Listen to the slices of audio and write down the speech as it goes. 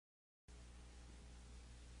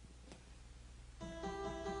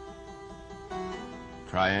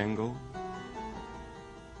triangle,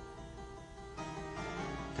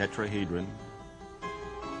 tetrahedron,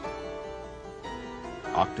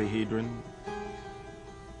 octahedron,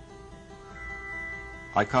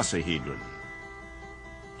 icosahedron.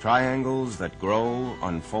 Triangles that grow,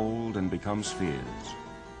 unfold, and become spheres.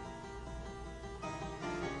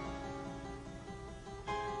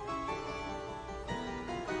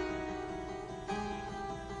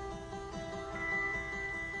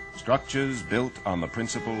 Structures built on the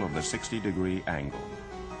principle of the 60-degree angle.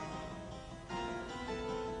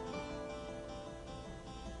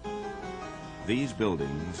 These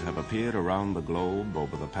buildings have appeared around the globe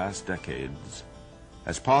over the past decades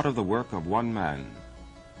as part of the work of one man,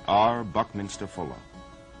 Buckminster Fuller,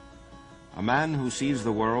 a man who sees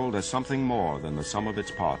the world as something more than the sum of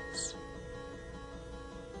its parts.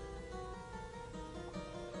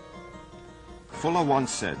 Fuller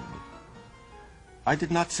once said, "I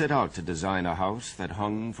did not set out to design a house that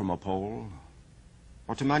hung from a pole,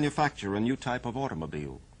 or to manufacture a new type of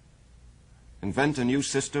automobile, invent a new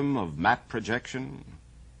system of map projection,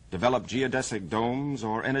 develop geodesic domes,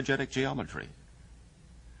 or energetic geometry.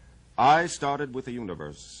 I started with the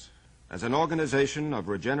universe as an organization of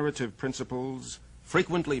regenerative principles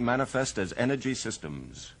frequently manifest as energy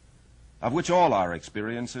systems, of which all our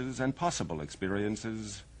experiences and possible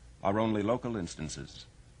experiences are only local instances.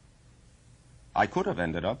 I could have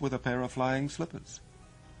ended up with a pair of flying slippers."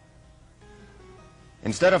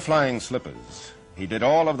 Instead of flying slippers, he did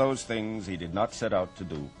all of those things he did not set out to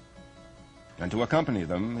do. And to accompany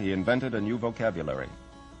them, he invented a new vocabulary.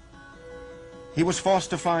 He was forced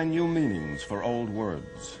to find new meanings for old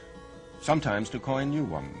words, sometimes to coin new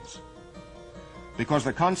ones, because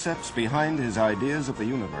the concepts behind his ideas of the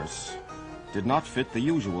universe did not fit the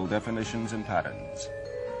usual definitions and patterns.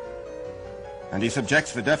 And he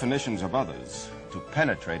subjects the definitions of others to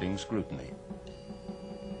penetrating scrutiny.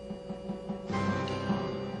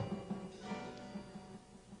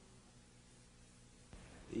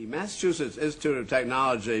 The Massachusetts Institute of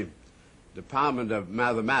Technology Department of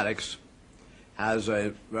Mathematics has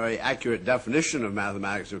a very accurate definition of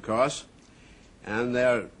mathematics, of course, and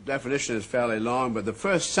their definition is fairly long, but the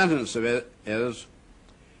first sentence of it is,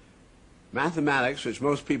 "Mathematics, which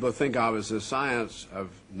most people think of as the science of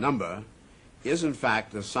number, is in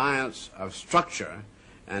fact the science of structure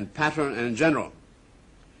and pattern in general."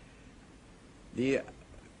 The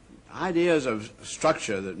ideas of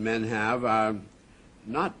structure that men have are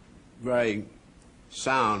not very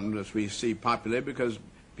sound, as we see popularly, because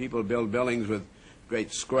people build buildings with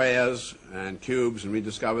great squares and cubes, and we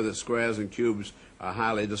discover that squares and cubes are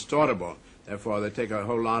highly distortable. Therefore, they take a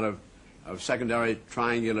whole lot of secondary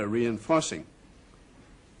triangular reinforcing.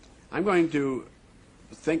 I'm going to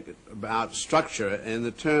think about structure in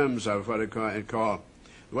the terms of what I call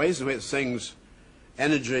the ways in which things,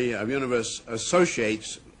 energy of universe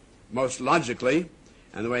associates most logically,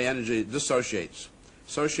 and the way energy dissociates.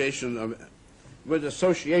 With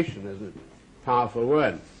association is a powerful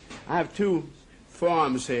word. I have two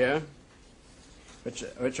forms here,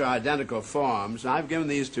 which are identical forms. And I've given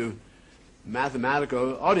these to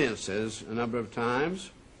mathematical audiences a number of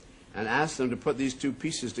times and asked them to put these two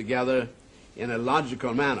pieces together in a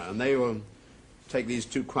logical manner. And they will take these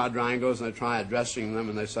two quadrangles and they try addressing them,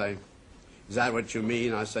 and they say, "Is that what you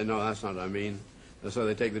mean?" I say, "No, that's not what I mean." And so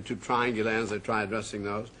they take the two triangular ends, they try addressing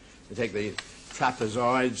those. They take the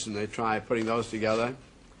trapezoids and they try putting those together.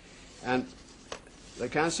 And they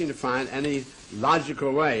can't seem to find any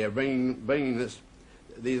logical way of bringing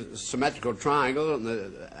these symmetrical triangles, and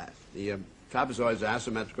the trapezoids are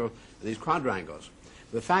asymmetrical, and these quadrangles.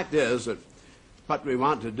 The fact is that what we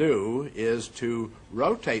want to do is to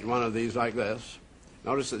rotate one of these like this.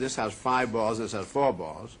 Notice that this has 5 balls and this has 4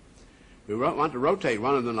 balls. We want to rotate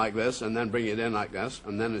one of them like this and then bring it in like this,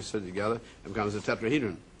 and then it's sit together and becomes a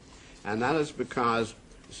tetrahedron. And that is because,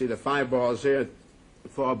 you see the 5 balls here, the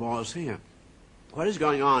 4 balls here. What is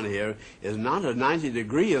going on here is not a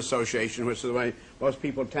 90-degree association, which is the way most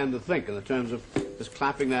people tend to think in the terms of just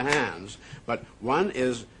clapping their hands, but one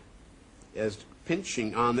is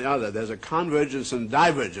pinching on the other. There's a convergence and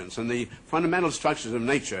divergence, and the fundamental structures of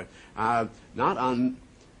nature are not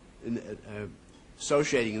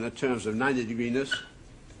associating in the terms of 90-degreeness,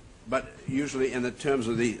 but usually in the terms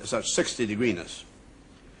of the such 60-degreenness.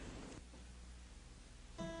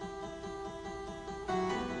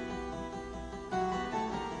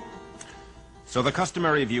 So the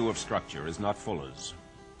customary view of structure is not Fuller's.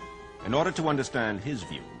 In order to understand his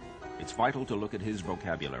view, it's vital to look at his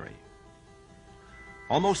vocabulary.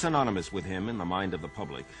 Almost synonymous with him in the mind of the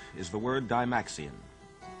public is the word Dymaxion,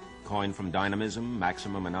 coined from dynamism,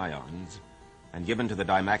 maximum, and ions, and given to the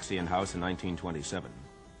Dymaxion house in 1927,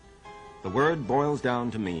 the word boils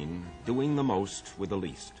down to mean doing the most with the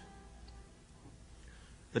least.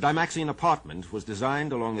 The Dymaxion apartment was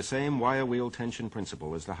designed along the same wire wheel tension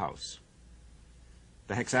principle as the house.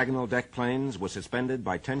 The hexagonal deck planes were suspended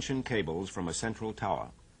by tension cables from a central tower.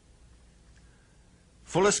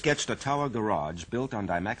 Fuller sketched a tower garage built on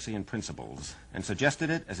Dymaxion principles and suggested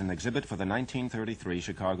it as an exhibit for the 1933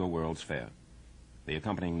 Chicago World's Fair. The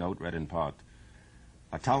accompanying note read in part,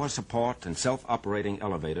 "A tower support and self-operating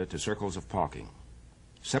elevator to circles of parking.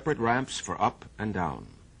 Separate ramps for up and down.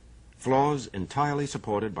 Floors entirely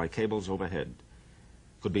supported by cables overhead.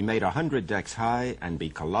 Could be made 100 decks high and be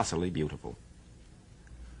colossally beautiful."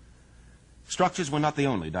 Structures were not the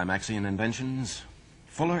only Dymaxion inventions.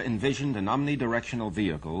 Fuller envisioned an omnidirectional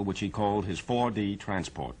vehicle which he called his 4D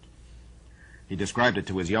transport. He described it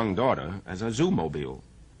to his young daughter as a zoomobile.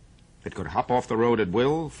 It could hop off the road at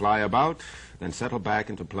will, fly about, then settle back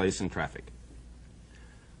into place in traffic.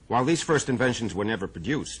 While these first inventions were never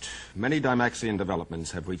produced, many Dymaxion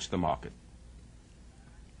developments have reached the market.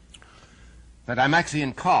 The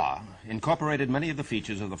Dymaxion car incorporated many of the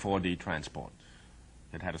features of the 4D transport.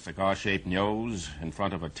 It had a cigar-shaped nose in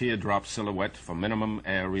front of a teardrop silhouette for minimum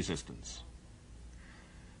air resistance.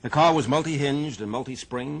 The car was multi-hinged and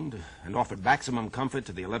multi-springed and offered maximum comfort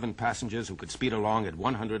to the 11 passengers who could speed along at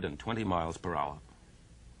 120 miles per hour.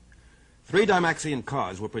 3 Dymaxion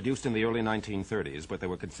cars were produced in the early 1930s, but they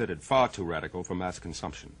were considered far too radical for mass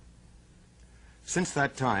consumption. Since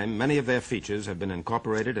that time, many of their features have been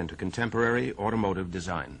incorporated into contemporary automotive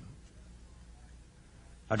design.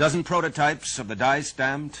 A dozen prototypes of the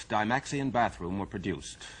die-stamped Dymaxion bathroom were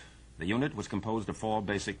produced. The unit was composed of 4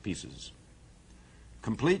 basic pieces.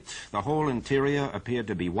 Complete, the whole interior appeared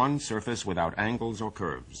to be one surface without angles or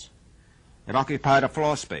curves. It occupied a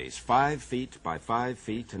floor space 5 feet by 5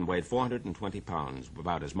 feet and weighed 420 pounds,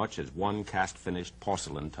 about as much as one cast-finished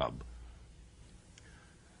porcelain tub.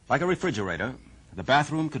 Like a refrigerator, the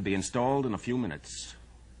bathroom could be installed in a few minutes.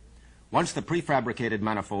 Once the prefabricated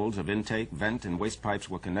manifolds of intake, vent, and waste pipes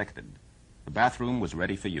were connected, the bathroom was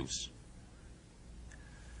ready for use.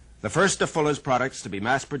 The first of Fuller's products to be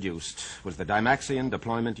mass-produced was the Dymaxion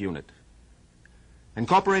deployment unit.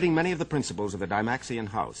 Incorporating many of the principles of the Dymaxion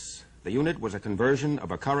house, the unit was a conversion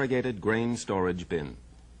of a corrugated grain storage bin.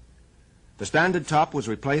 The standard top was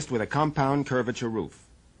replaced with a compound curvature roof,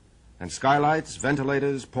 and skylights,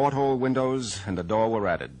 ventilators, porthole windows, and a door were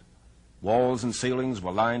added. Walls and ceilings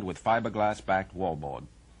were lined with fiberglass-backed wallboard.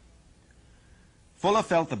 Fuller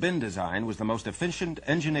felt the bin design was the most efficient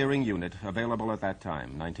engineering unit available at that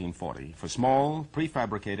time, 1940, for small,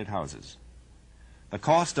 prefabricated houses. The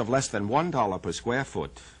cost of less than $1 per square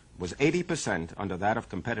foot was 80% under that of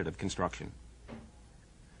competitive construction.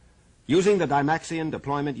 Using the Dymaxion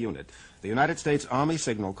deployment unit, the United States Army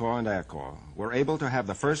Signal Corps and Air Corps were able to have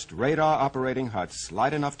the first radar-operating huts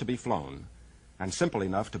light enough to be flown and simple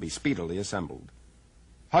enough to be speedily assembled.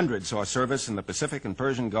 Hundreds saw service in the Pacific and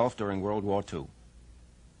Persian Gulf during World War II.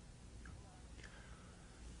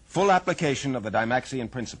 Full application of the Dymaxion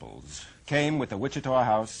principles came with the Wichita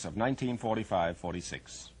House of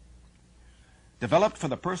 1945-46. Developed for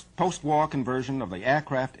the post-war conversion of the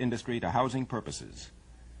aircraft industry to housing purposes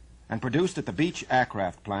and produced at the Beach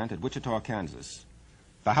Aircraft Plant at Wichita, Kansas,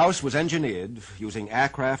 the house was engineered using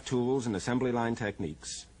aircraft tools and assembly line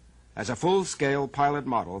techniques as a full-scale pilot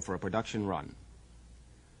model for a production run.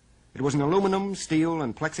 It was an aluminum, steel,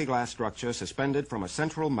 and plexiglass structure suspended from a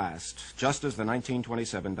central mast, just as the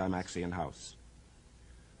 1927 Dymaxion house.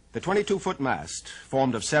 The 22-foot mast,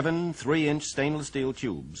 formed of 7 3-inch stainless steel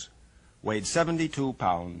tubes, weighed 72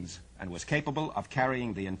 pounds and was capable of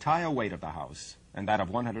carrying the entire weight of the house and that of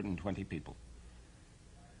 120 people.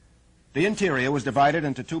 The interior was divided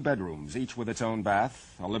into 2 bedrooms, each with its own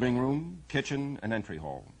bath, a living room, kitchen, and entry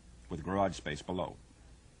hall, with garage space below.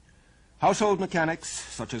 Household mechanics,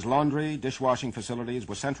 such as laundry, dishwashing facilities,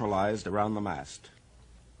 were centralized around the mast.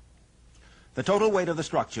 The total weight of the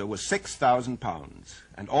structure was 6,000 pounds,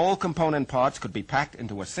 and all component parts could be packed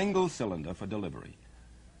into a single cylinder for delivery.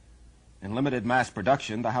 In limited mass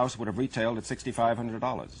production, the house would have retailed at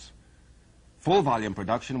 $6,500. Full volume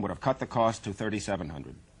production would have cut the cost to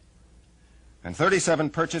 $3,700. And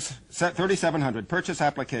 3,700 purchase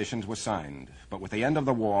applications were signed, but with the end of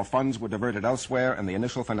the war, funds were diverted elsewhere and the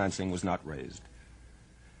initial financing was not raised.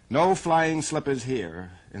 No flying slippers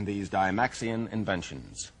here in these Dymaxion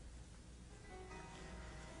inventions.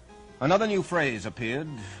 Another new phrase appeared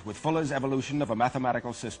with Fuller's evolution of a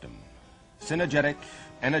mathematical system: synergetic,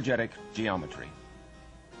 energetic geometry.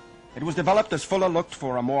 It was developed as Fuller looked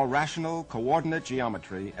for a more rational, coordinate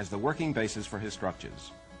geometry as the working basis for his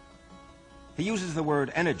structures. He uses the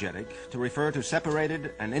word energetic to refer to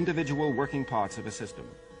separated and individual working parts of a system.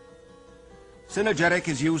 Synergetic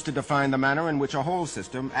is used to define the manner in which a whole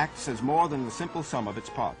system acts as more than the simple sum of its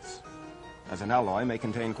parts, as an alloy may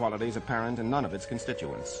contain qualities apparent in none of its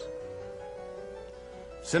constituents.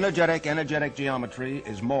 Synergetic energetic geometry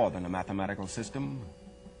is more than a mathematical system.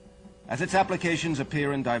 As its applications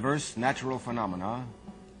appear in diverse natural phenomena,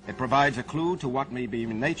 it provides a clue to what may be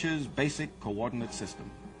nature's basic coordinate system.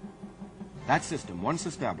 That system, once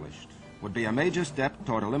established, would be a major step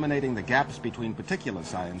toward eliminating the gaps between particular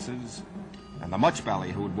sciences and the much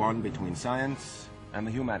ballyhooed one between science and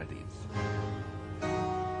the humanities.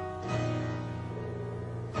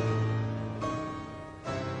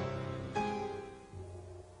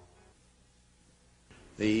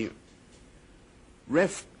 The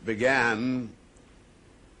rift began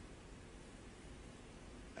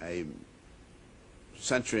a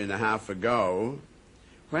century and a half ago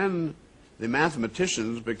when the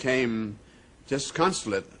mathematicians became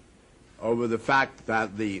disconsolate over the fact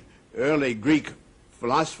that the early Greek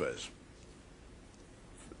philosophers,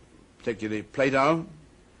 particularly Plato,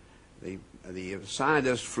 the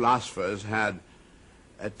scientist philosophers, had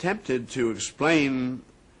attempted to explain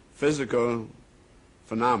physical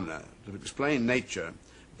phenomena, to explain nature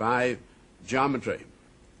by geometry.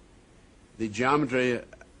 The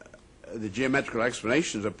geometrical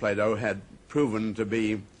explanations of Plato had proven to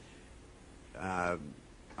be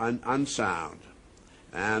unsound,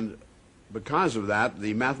 and because of that,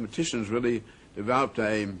 the mathematicians really developed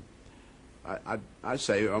I'd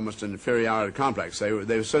say almost an inferiority complex.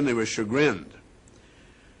 They certainly were chagrined.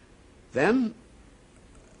 Then,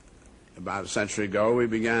 about a century ago, we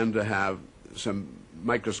began to have some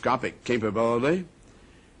microscopic capability.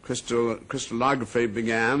 Crystallography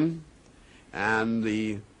began, and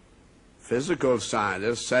the physical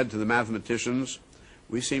scientists said to the mathematicians,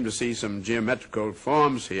 "We seem to see some geometrical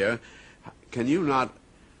forms here. Can you not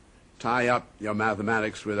tie up your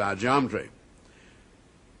mathematics with our geometry?"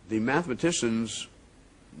 The mathematicians,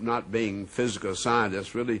 not being physical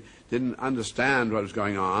scientists, really didn't understand what was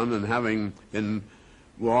going on, and having been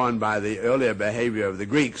warned by the earlier behavior of the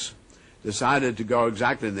Greeks, decided to go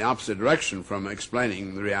exactly in the opposite direction from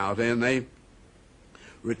explaining the reality, and they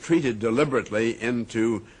retreated deliberately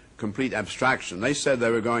into complete abstraction. They said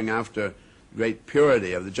they were going after great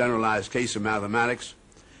purity of the generalized case of mathematics,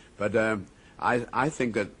 but I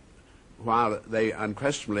think that while they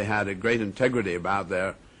unquestionably had a great integrity about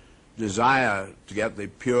their desire to get the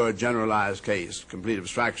pure generalized case, complete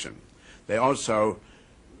abstraction, they also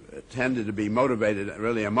tended to be motivated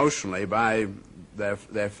really emotionally by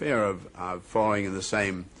their fear of falling in the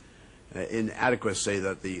same inadequacy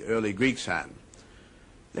that the early Greeks had.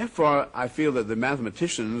 Therefore, I feel that the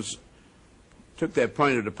mathematicians took their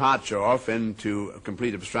point of departure off into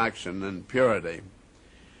complete abstraction and purity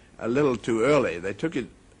a little too early. They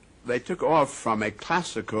took off from a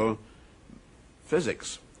classical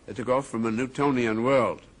physics. They took off from a Newtonian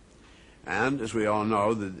world. And as we all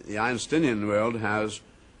know, the Einsteinian world has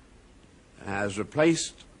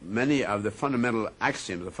replaced many of the fundamental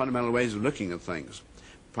axioms, the fundamental ways of looking at things.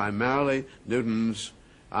 Primarily Newton's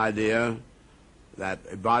idea that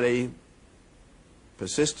a body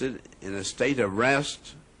persisted in a state of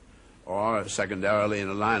rest or secondarily in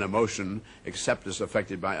a line of motion except as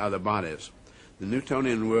affected by other bodies. The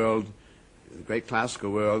Newtonian world, the great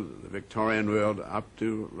classical world, the Victorian world, up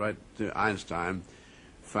to right to Einstein,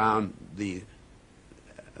 found the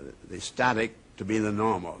static to be the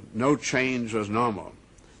normal. No change was normal.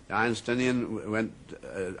 The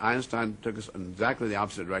Einstein took us in exactly the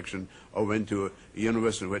opposite direction, over into a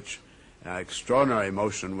universe in which extraordinary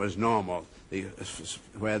motion was normal,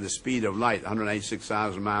 where the speed of light,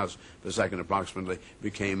 186,000 miles per second approximately,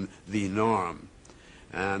 became the norm.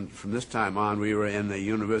 And from this time on, we were in a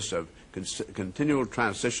universe of continual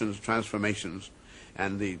transitions, transformations,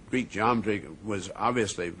 and the Greek geometry was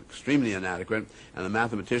obviously extremely inadequate, and the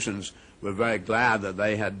mathematicians were very glad that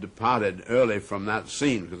they had departed early from that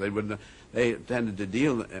scene, because they tended to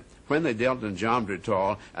deal, when they dealt in geometry at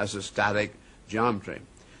all, as a static geometry.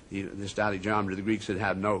 The static geometry, the Greeks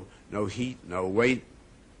had no heat, no weight,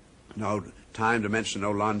 no time dimension,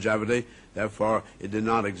 no longevity. Therefore, it did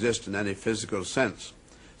not exist in any physical sense.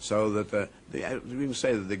 So that we can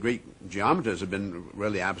say that the Greek geometers have been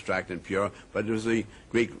really abstract and pure, but it was the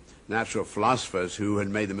Greek natural philosophers who had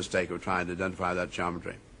made the mistake of trying to identify that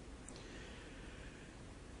geometry.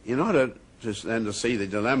 In order then to see the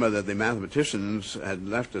dilemma that the mathematicians had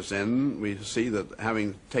left us in, we see that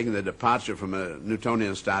having taken the departure from a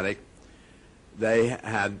Newtonian static, they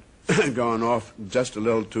had gone off just a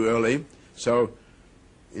little too early. So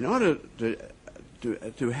in order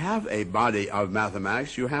to have a body of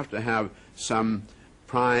mathematics, you have to have some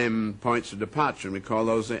prime points of departure, and we call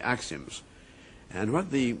those the axioms. And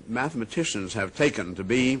what the mathematicians have taken to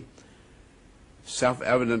be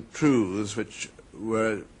self-evident truths which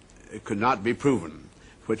could not be proven,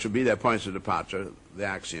 which would be their points of departure, the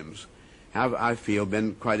axioms, have, I feel,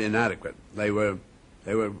 been quite inadequate. They were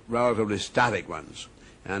relatively static ones.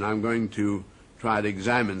 And I'm going to try to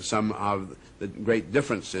examine some of the great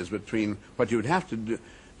differences between what you would have to do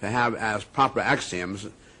to have as proper axioms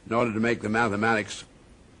in order to make the mathematics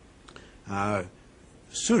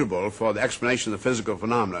suitable for the explanation of the physical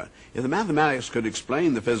phenomena. If the mathematics could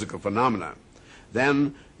explain the physical phenomena,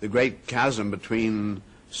 then the great chasm between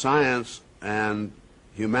science and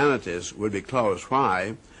humanities would be closed.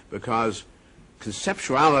 Why? Because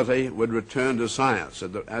conceptuality would return to science.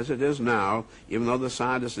 As it is now, even though the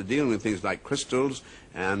scientists are dealing with things like crystals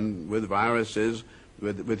and with viruses,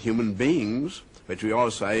 with human beings, which we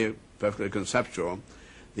all say are perfectly conceptual,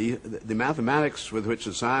 the mathematics with which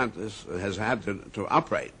the scientist has had to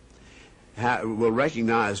operate will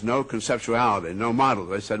recognize no conceptuality, no models.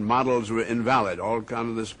 They said models were invalid, all kind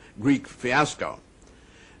of this Greek fiasco.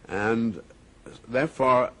 And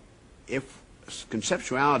therefore, if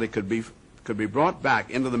conceptuality could be brought back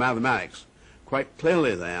into the mathematics, quite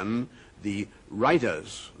clearly then the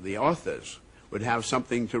writers, the authors, would have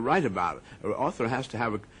something to write about. An author has to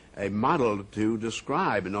have a model to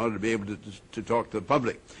describe in order to be able to talk to the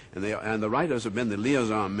public. And the writers have been the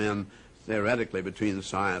liaison men, theoretically, between the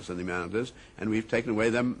science and the humanities, and we've taken away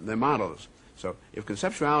their models. So if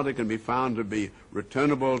conceptuality can be found to be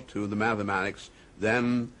returnable to the mathematics,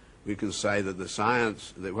 then we can say that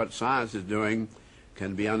what science is doing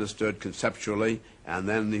can be understood conceptually, and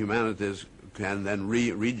then the humanities can then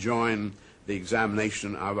rejoin the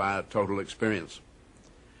examination of our total experience.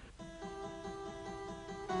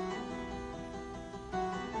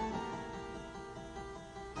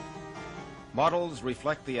 Models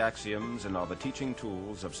reflect the axioms and are the teaching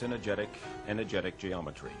tools of synergetic, energetic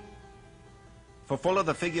geometry. For Fuller,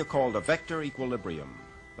 the figure called a vector equilibrium,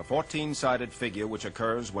 the 14-sided figure which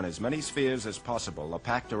occurs when as many spheres as possible are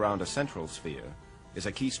packed around a central sphere, is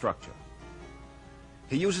a key structure.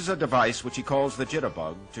 He uses a device which he calls the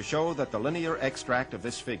jitterbug to show that the linear extract of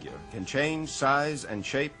this figure can change size and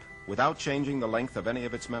shape without changing the length of any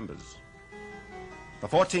of its members. The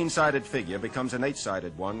 14-sided figure becomes an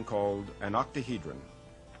 8-sided one called an octahedron.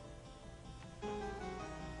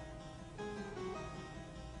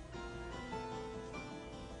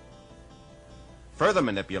 Further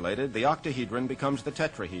manipulated, the octahedron becomes the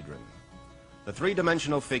tetrahedron, the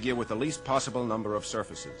three-dimensional figure with the least possible number of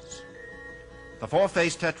surfaces. The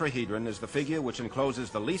four-faced tetrahedron is the figure which encloses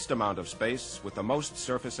the least amount of space with the most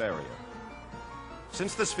surface area.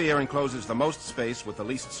 Since the sphere encloses the most space with the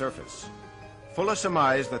least surface, Fuller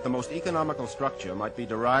surmised that the most economical structure might be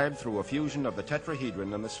derived through a fusion of the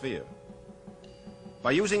tetrahedron and the sphere.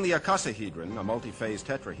 By using the icosahedron, a multi-phase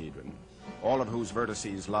tetrahedron, all of whose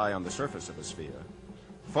vertices lie on the surface of a sphere,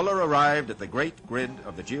 Fuller arrived at the great grid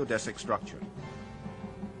of the geodesic structure.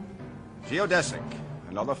 Geodesic,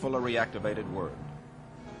 another Fuller reactivated word.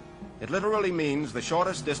 It literally means the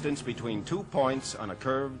shortest distance between 2 points on a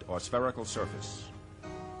curved or spherical surface.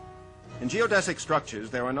 In geodesic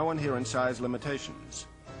structures, there are no inherent size limitations.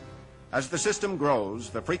 As the system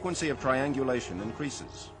grows, the frequency of triangulation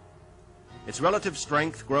increases. Its relative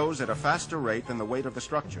strength grows at a faster rate than the weight of the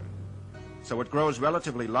structure, so it grows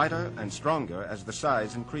relatively lighter and stronger as the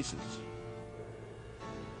size increases.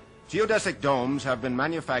 Geodesic domes have been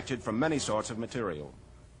manufactured from many sorts of material.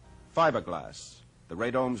 Fiberglass, the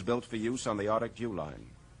radomes built for use on the Arctic dew line.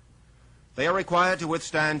 They are required to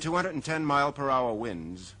withstand 210 mile-per-hour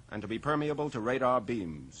winds and to be permeable to radar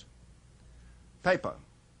beams. Paper,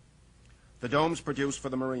 the domes produced for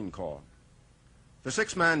the Marine Corps. The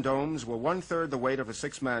 6-man domes were 1/3 the weight of a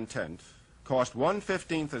 6-man tent, cost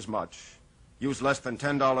 1/15 as much, used less than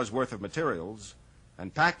 $10 worth of materials,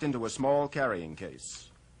 and packed into a small carrying case.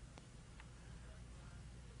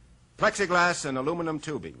 Plexiglass and aluminum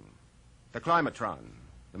tubing, the Climatron,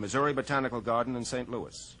 the Missouri Botanical Garden in St.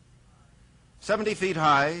 Louis. 70 feet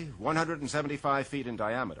high, 175 feet in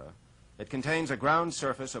diameter, it contains a ground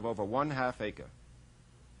surface of over 1/2 acre.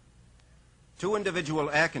 2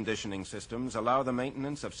 individual air conditioning systems allow the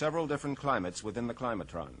maintenance of several different climates within the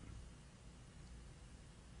Climatron.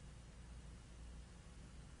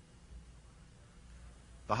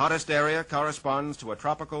 The hottest area corresponds to a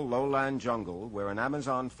tropical lowland jungle where an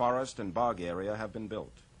Amazon forest and bog area have been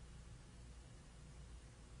built.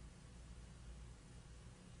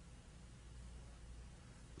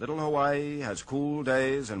 Little Hawaii has cool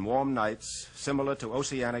days and warm nights similar to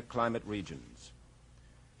oceanic climate regions.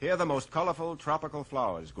 Here the most colorful tropical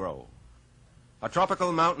flowers grow. A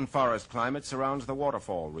tropical mountain forest climate surrounds the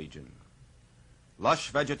waterfall region. Lush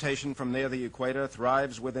vegetation from near the equator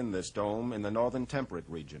thrives within this dome in the northern temperate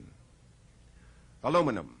region.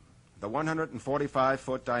 Aluminum, the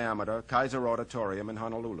 145-foot diameter Kaiser Auditorium in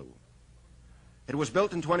Honolulu. It was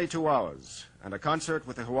built in 22 hours, and a concert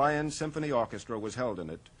with the Hawaiian Symphony Orchestra was held in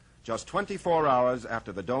it just 24 hours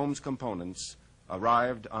after the dome's components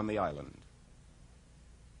arrived on the island.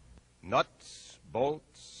 Nuts,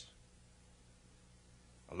 bolts,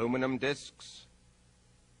 aluminum discs,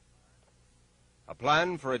 a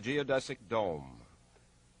plan for a geodesic dome,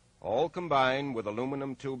 all combined with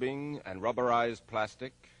aluminum tubing and rubberized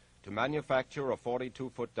plastic to manufacture a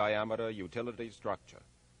 42-foot diameter utility structure.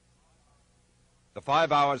 The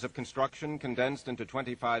 5 hours of construction condensed into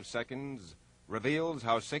 25 seconds reveals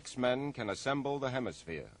how 6 men can assemble the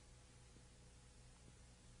hemisphere.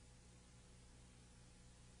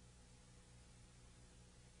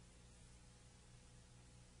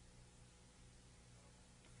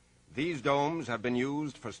 These domes have been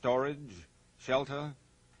used for storage, shelter,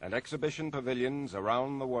 and exhibition pavilions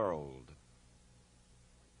around the world.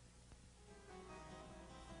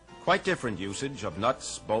 Quite different usage of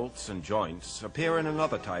nuts, bolts, and joints appear in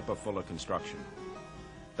another type of Fuller construction,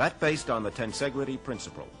 that based on the tensegrity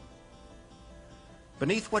principle.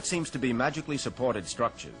 Beneath what seems to be magically supported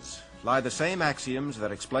structures lie the same axioms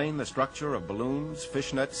that explain the structure of balloons,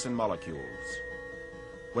 fishnets, and molecules,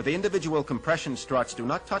 where the individual compression struts do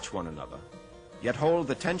not touch one another, yet hold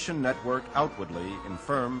the tension network outwardly in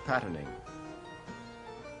firm patterning.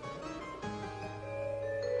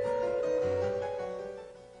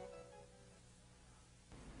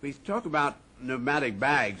 We talk about pneumatic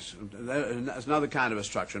bags. That's another kind of a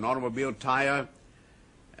structure, an automobile tire.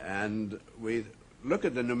 And we look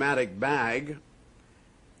at the pneumatic bag,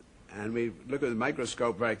 and we look at the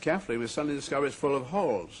microscope very carefully, and we suddenly discover it's full of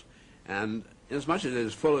holes. And inasmuch as it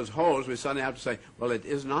is full of holes, we suddenly have to say, well, it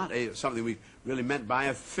is not something we really meant by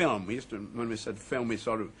a film. We used to, when we said film, we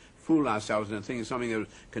sort of fooled ourselves into thinking something that was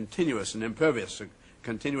continuous and impervious, a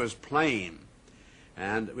continuous plane.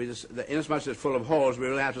 And we just, inasmuch as it's full of holes, we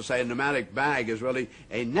really have to say a pneumatic bag is really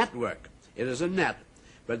a network. It is a net,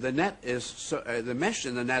 but the net is the mesh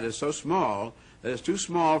in the net is so small that it's too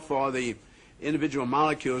small for the individual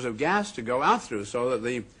molecules of gas to go out through, so that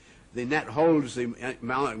the net holds the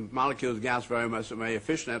molecules of gas very much the way a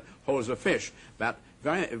fish net holds a fish. But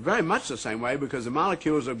very much the same way, because the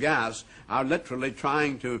molecules of gas are literally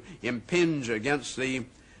trying to impinge against the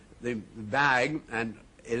bag, and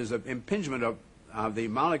it is an impingement of the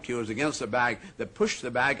molecules against the bag that push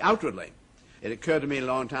the bag outwardly. It occurred to me a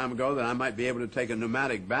long time ago that I might be able to take a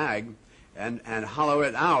pneumatic bag and hollow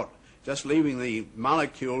it out, just leaving the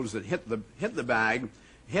molecules that hit the bag,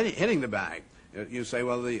 hitting the bag. You say,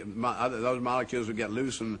 well, those molecules would get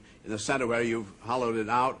loose in the center where you've hollowed it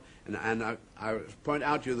out, and I point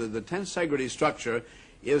out to you that the tensegrity structure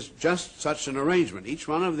is just such an arrangement. Each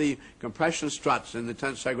one of the compression struts in the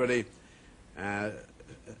tensegrity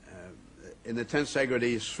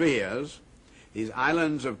spheres, these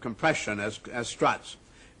islands of compression as struts,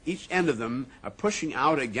 each end of them are pushing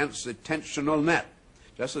out against the tensional net,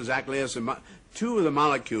 just exactly as two of the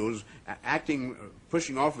molecules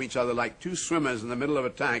pushing off of each other like two swimmers in the middle of a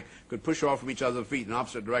tank could push off from each other's feet in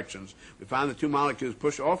opposite directions. We find the two molecules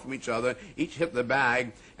push off from each other, each hit the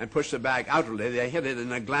bag and push the bag outwardly. They hit it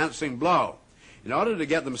in a glancing blow. In order to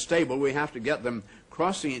get them stable, we have to get them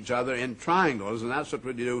crossing each other in triangles, and that's what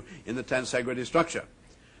we do in the tensegrity structure.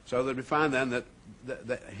 So that we find then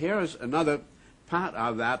that here is another part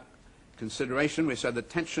of that consideration. We said the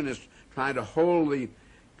tension is trying to hold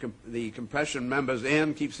the compression members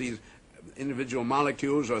in, keeps these individual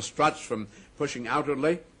molecules or struts from pushing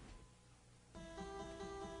outwardly.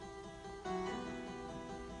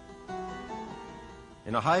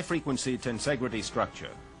 In a high-frequency tensegrity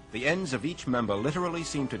structure, the ends of each member literally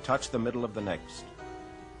seem to touch the middle of the next.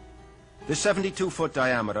 This 72-foot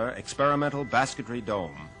diameter experimental basketry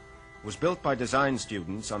dome was built by design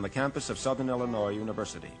students on the campus of Southern Illinois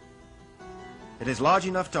University. It is large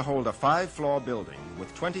enough to hold a 5-floor building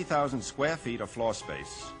with 20,000 square feet of floor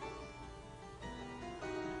space.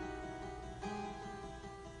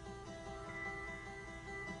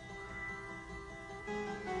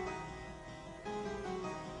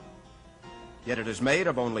 Yet it is made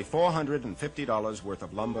of only $450 worth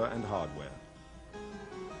of lumber and hardware.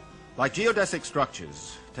 Like geodesic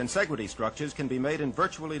structures, tensegrity structures can be made in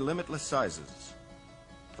virtually limitless sizes.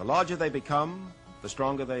 The larger they become, the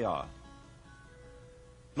stronger they are.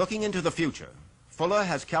 Looking into the future, Fuller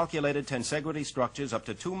has calculated tensegrity structures up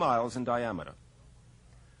to 2 miles in diameter.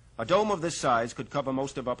 A dome of this size could cover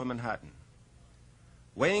most of Upper Manhattan.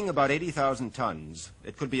 Weighing about 80,000 tons,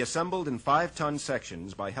 it could be assembled in 5-ton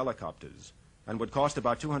sections by helicopters and would cost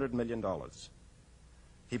about $200 million.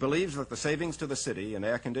 He believes that the savings to the city in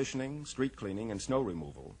air conditioning, street cleaning, and snow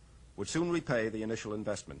removal would soon repay the initial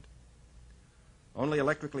investment. Only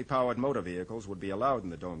electrically powered motor vehicles would be allowed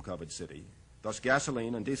in the dome-covered city, thus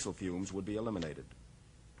gasoline and diesel fumes would be eliminated.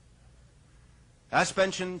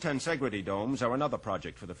 Aspension tensegrity domes are another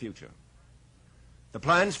project for the future. The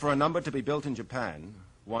plans for a number to be built in Japan,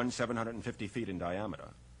 one 750 feet in diameter,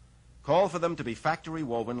 call for them to be factory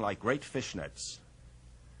woven like great fish nets.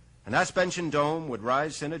 An aspension dome would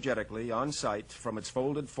rise synergetically on site from its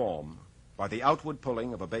folded form by the outward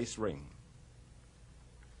pulling of a base ring.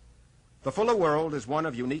 The Fuller world is one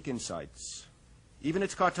of unique insights. Even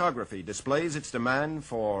its cartography displays its demand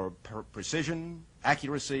for precision,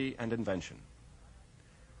 accuracy, and invention.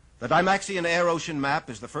 The Dymaxion air-ocean map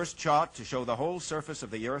is the first chart to show the whole surface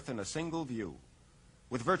of the Earth in a single view,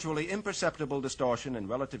 with virtually imperceptible distortion in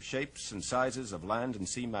relative shapes and sizes of land and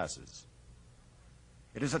sea masses.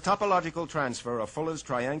 It is a topological transfer of Fuller's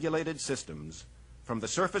triangulated systems from the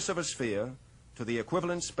surface of a sphere to the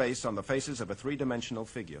equivalent space on the faces of a three-dimensional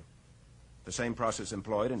figure, the same process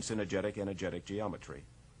employed in synergetic energetic geometry.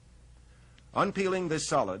 Unpeeling this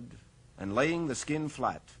solid and laying the skin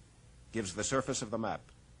flat gives the surface of the map.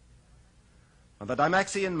 On the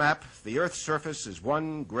Dymaxion map, the Earth's surface is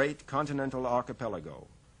one great continental archipelago,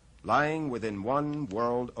 lying within one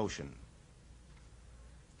world ocean.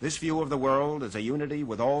 This view of the world as a unity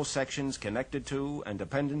with all sections connected to and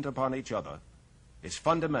dependent upon each other is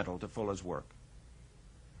fundamental to Fuller's work.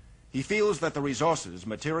 He feels that the resources,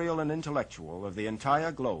 material and intellectual, of the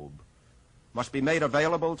entire globe must be made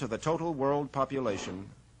available to the total world population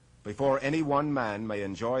before any one man may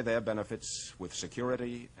enjoy their benefits with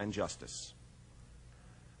security and justice.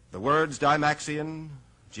 The words Dymaxion,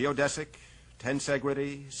 geodesic,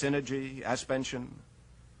 tensegrity, synergy, aspension,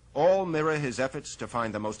 all mirror his efforts to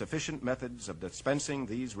find the most efficient methods of dispensing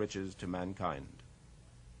these riches to mankind.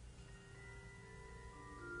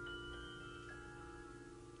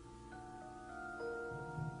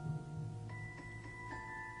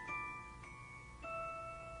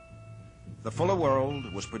 The Fuller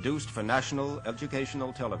World was produced for National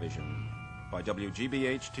Educational Television by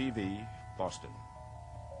WGBH-TV, Boston.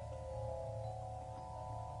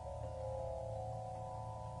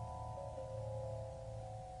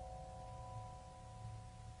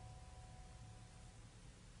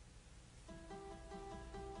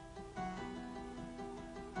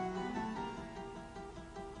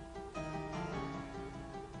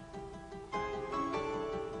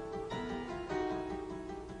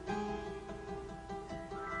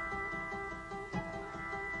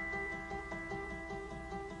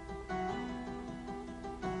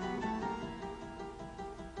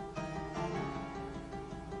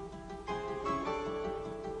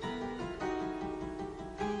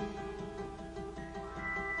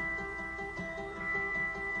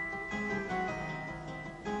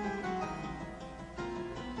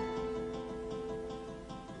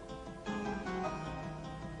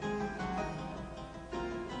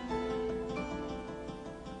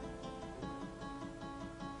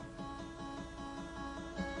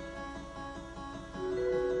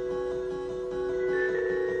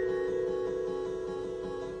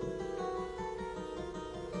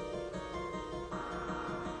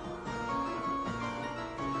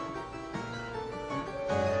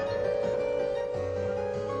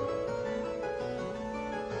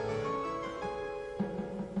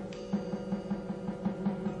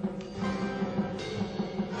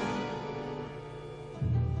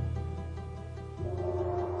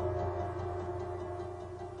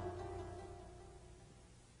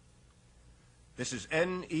 This is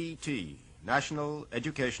NET, National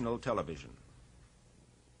Educational Television.